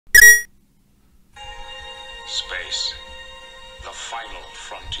Space, the final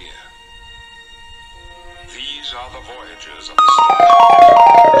frontier. These are the voyages of the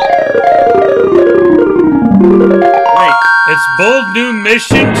Wait, It's bold new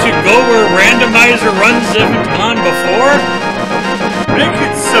mission to go where randomizer runs haven't gone before? make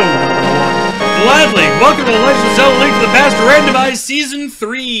it so, number one. Gladly. Welcome to the Legend of Zelda Link to the Past Randomized Season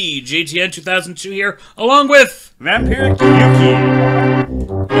 3. JTN 2002 here, along with... Vampiric Yuki.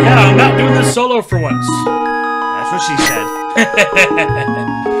 Yeah, I'm not doing this solo for once. That's what she said.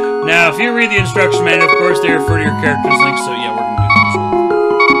 Now, if you read the instruction manual, of course, they refer to your character's link, so yeah, we're gonna do this one.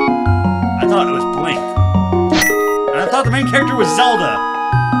 I thought it was Blink. And I thought the main character was Zelda.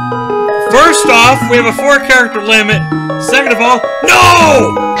 First off, we have a 4-character limit. Second of all,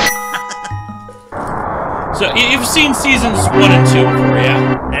 no! So, you've seen seasons 1 and 2 before, yeah?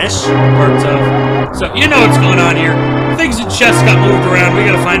 Ish. Parts of. So, you know what's going on here. Things in chess got moved around. We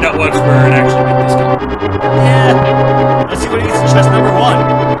gotta find out what's where and actually beat this guy. Yeah. Let's see what he gets in chest number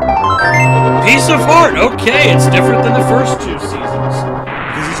 1. Piece of heart. Okay, it's different than the first 2 seasons.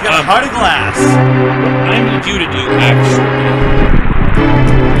 Because he's got a heart of glass. What I need you to do, actually...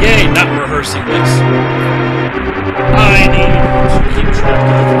 Yay, not rehearsing this. I need to keep track of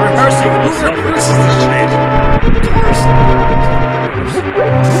Rehearsing. Who rehearses this shit?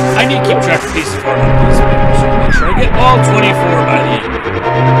 I need to keep track of pieces of heart on a piece of paper, so make sure I get all 24 by the end.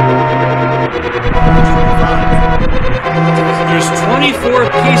 There's 24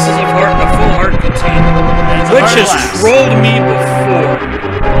 pieces of heart in a full heart container, which has trolled me before.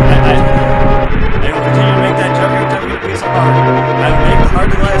 I will continue to make that joke every time I get a piece of heart. I will make the heart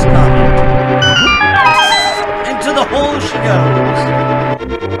of glass comment. Into the hole she goes.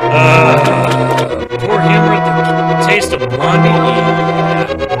 Poor humor at the taste of blondie.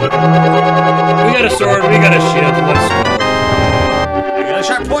 We got a sword, we got a shield, let's go. I got a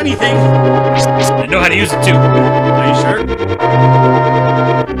sharp pointy thing. I know how to use it too. Are you sure?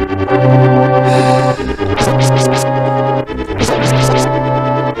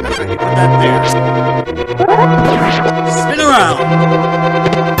 That's right, you put that there. Spin around.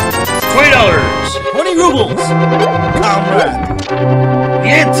 $20. 20 rubles. Comrade.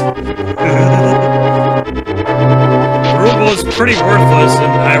 Get! Ruble is pretty worthless,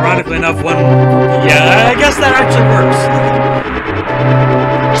 and ironically enough, one... Yeah, I guess that actually works.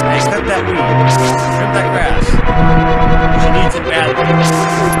 Hey, cut that weed. Trim that grass. She needs it badly.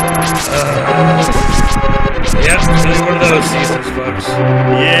 Yep, it's really one of those seasons, folks.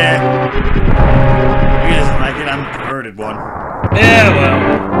 Yeah. You doesn't like it, I'm a perverted one. Yeah, well,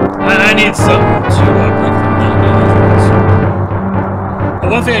 I need something to bring from that.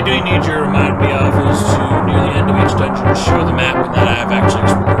 One thing I do need you to remind me of is to, near the end of each dungeon, show the map and that I've actually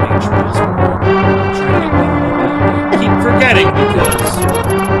explored each possible part. I'm trying to get better at that. I keep forgetting because...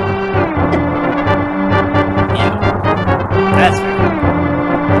 Yeah. That's fair.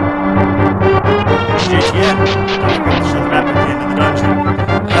 JTN, don't forget to show the map at the end of the dungeon.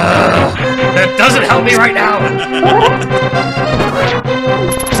 That doesn't help me right now!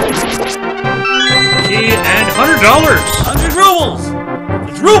 Key and $100! 100 rubles!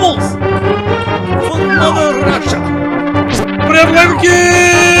 It's rubles! For Mother Russia! Whatever, whatever,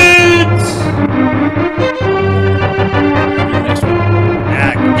 kids! Next one.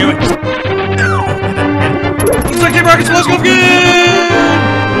 Yeah, do it. Looks like Rockets, let's go, kids!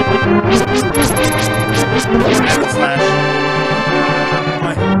 Slash.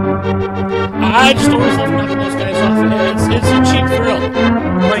 I just always love knocking those guys off. It's a cheap thrill.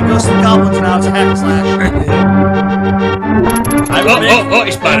 Playing Ghosts and Goblins now, it's a hack and slash.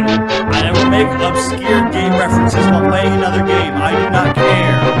 He spotted me. I will make obscure game references while playing another game. I do not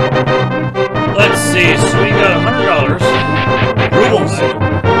care. Let's see, so we got $100. Rubles.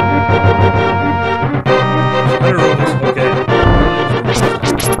 100 rubles, okay.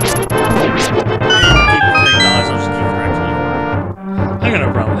 I'll just keep correcting you. I got no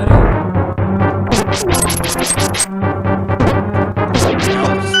problem with that.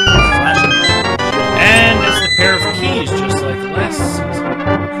 And it's the pair of keys, just like last season.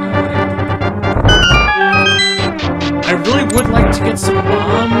 I really would like to get some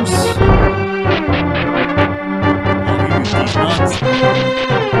bombs.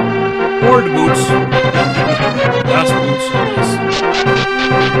 Horde boots. Last boots.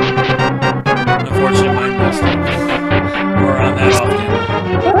 Unfortunately, mine messed up. We're on that often.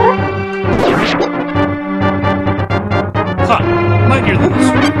 Huh. Might hear this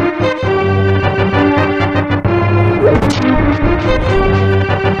way.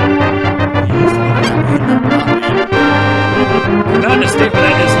 We're not in a state where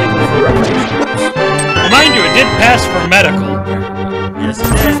that is legal for recreational use. Mind you, it did pass for medical. Yes, it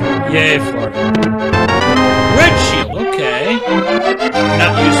did. Yay, Florida. red shield, okay.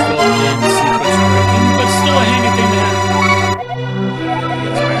 Not useful in sequence breaking, but still a handy thing to have.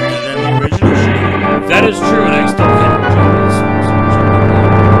 It's better than the original shield. That is true, and I still can't enjoy this.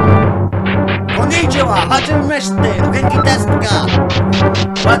 Konnichiwa, hajimemashite, genki desu ka?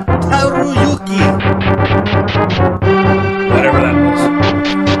 Wataru Yuki. Whatever that was.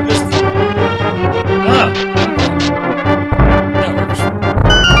 Ah. That works.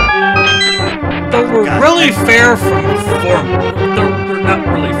 Though we're really fair from form. Though we're not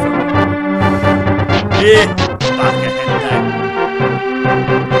really fair. Yeah. Baka hentai.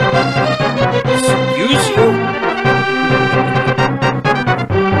 Excuse you?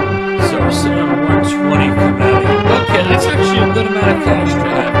 So we're sitting on 120 coming out of here. Okay, that's actually a good amount of cash to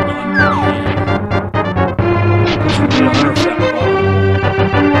have on hand. Because we need 100 for that bottle.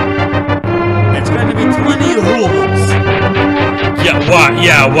 It's going to be 20 rubles.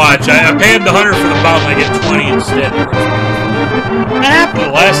 Yeah, watch. I paid the 100 for the bottle and I get 20 instead. That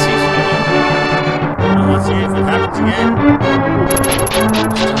happened last season. Now let's see if it happens again.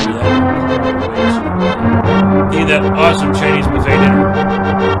 Eat that awesome Chinese buffet dinner.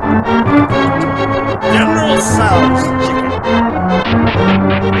 General Tso's chicken.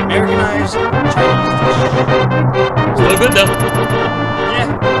 Americanized Chinese dish. Still good though. Yeah.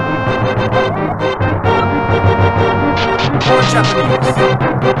 Or Japanese.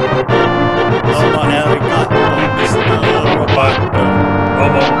 Oh, now we got Mr. Robot.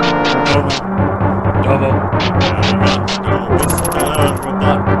 Domo. Mr.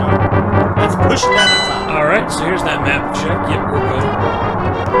 Robot. Let's push that aside. Alright, so here's that map check. Yep, we're good.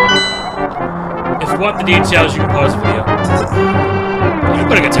 If you want the details, you can pause the video. You've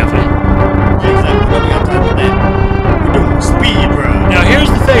got a good time for that. Exactly. What do we got time for that? We're doing speed run. Now here's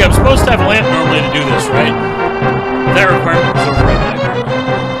the thing, I'm supposed to have a lamp normally to do this, right? That requirement was overridden.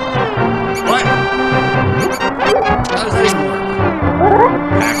 What? How does that even work?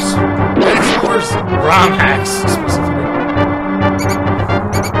 Hacks. That's yours. ROM hacks, specifically.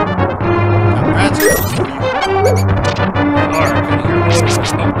 That's good for you. Alright, can you hear me?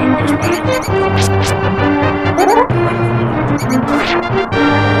 There's money.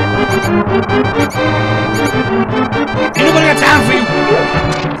 Ain't nobody got time for you!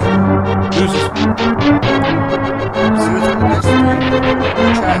 Deuces.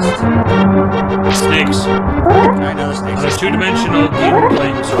 Snakes. I know the snakes. On a two-dimensional game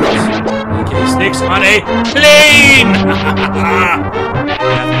playing surface. Okay, snakes on a plane!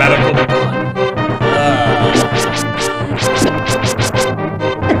 Mathematical pun.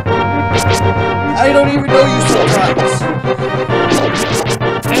 I don't even know you surprised.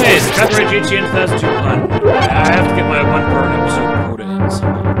 Hey, it's copyright GTN 2002 pun. I have to get my 1 per episode quota in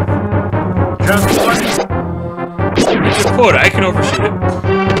somehow. Just one. It's a quota, I can overshoot it.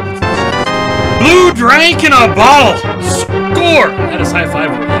 Blue drank in a bottle! Score! That is high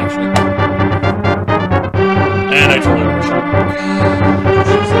five worthy, actually. And I totally overshot.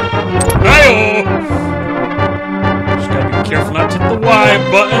 Hi-oh! Just gotta be careful not to hit the Y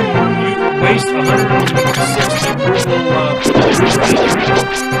button when you waste 160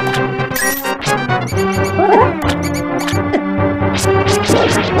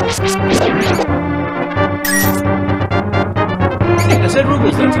 I said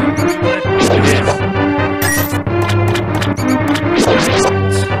rubles that time. Yes.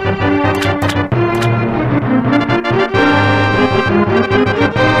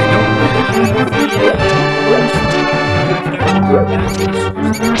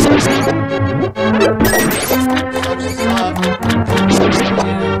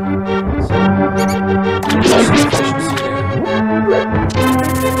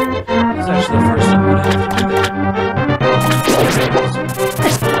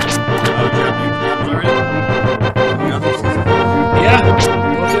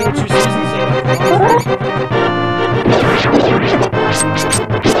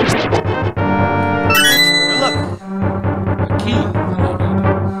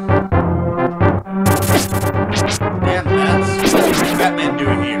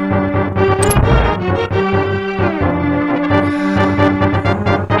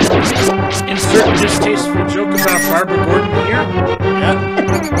 Distasteful joke about Barbara Gordon here? Yep.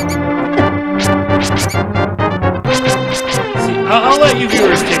 See, I'll let you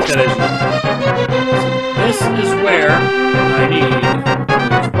viewers take that as you. This is where I need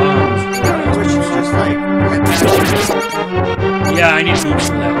those bombs. Which is just like... Yeah, I need boots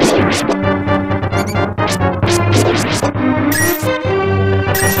for that.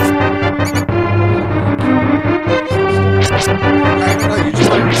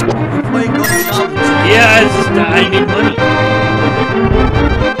 Yeah, I need money.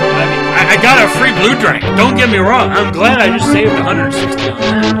 I mean, I got got a free blue drink. Don't get me wrong. I'm glad I just saved 160 on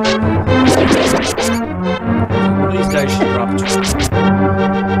that. One of these guys should drop 20.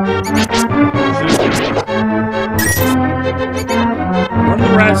 One of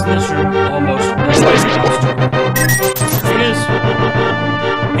the rats in this room almost lost. He is.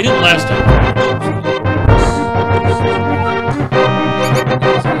 He didn't last time.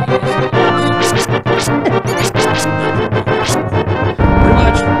 Pretty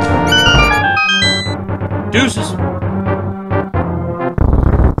much. Deuces.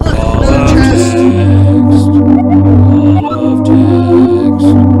 All of text. All of text.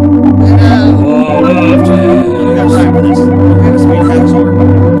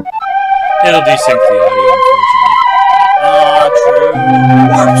 It'll desync the audio, unfortunately. True.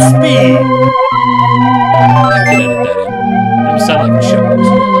 Warp speed! I could edit that in. It'll sound like a chipmunk,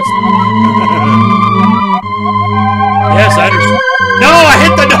 so let's not. Yes, I understand. No, I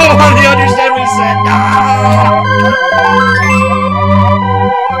hit the no on the understand what he said. No!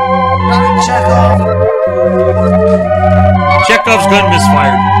 Got it, Chekhov. Chekhov's gun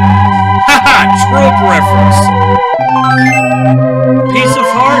misfired. Haha, trope reference. Piece of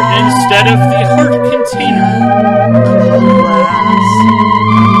heart instead of the heart container.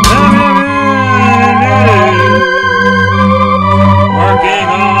 Marking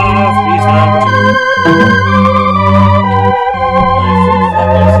off piece number 2.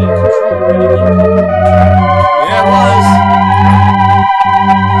 Yeah, it was.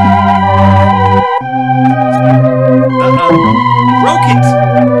 Broke it.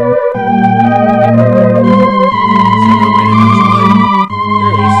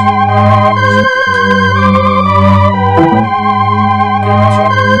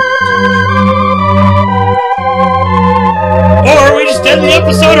 Or we just did the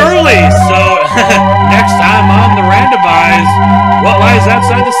episode early, so next time on the randomize, what lies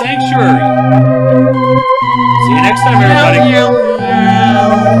outside the sanctuary? See you next time, everybody.